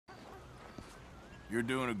You're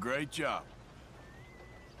doing a great job.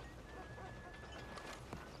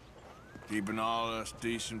 Keeping all us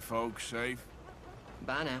decent folks safe.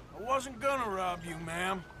 Bye now. I wasn't gonna rob you,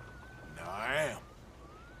 ma'am. Now I am.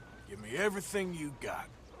 Give me everything you got.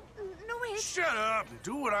 No, wait. Shut up and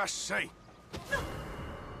do what I say. No,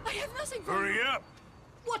 I have nothing for Hurry you. up.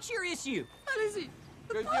 What's your issue? Allez-y.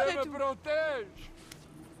 Que Dieu me protège!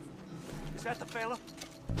 Is that the fella?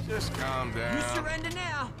 Just calm down. You surrender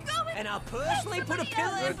now, Go and I'll personally put a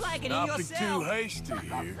pillar and blanket in Not your be cell. too hasty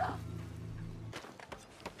here.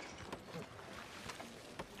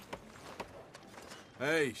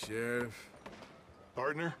 Hey, Sheriff.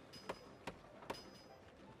 Partner?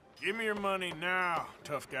 Give me your money now,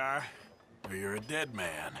 tough guy, or you're a dead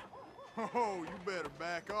man. Oh, you better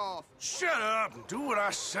back off. Shut up and do what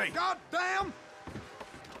I say. God damn!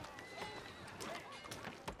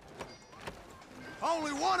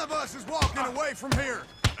 Only one of us is walking away from here.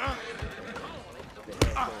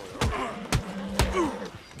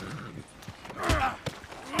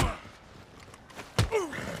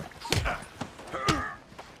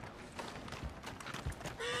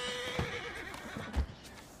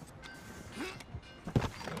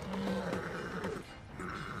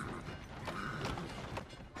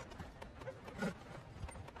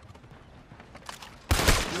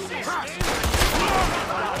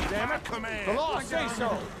 Damn it, come in. The law say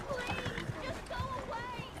so! Just go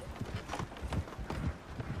away.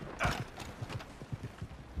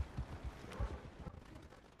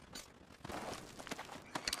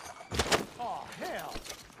 Oh, hell!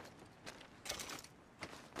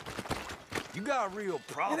 You got a real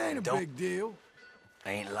problem, It ain't a don't big deal.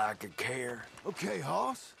 Ain't like I care. Okay,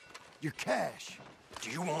 Hoss. Your cash. Do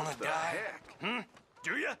you want to die? Hmm?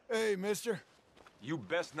 Do you? Hey, mister. You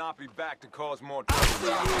best not be back to cause more trouble.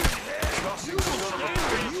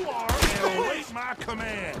 You are and await my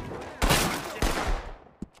command.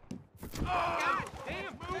 God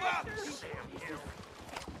damn, move up!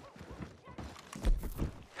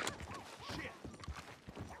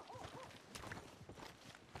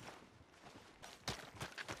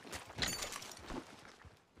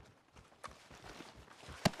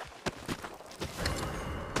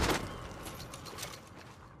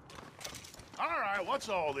 All right, what's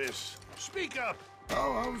all this? Speak up.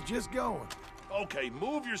 Oh, I was just going. Okay,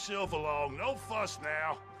 move yourself along. No fuss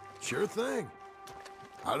now. Sure thing.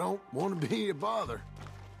 I don't want to be a bother.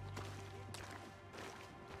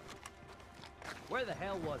 Where the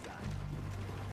hell was I?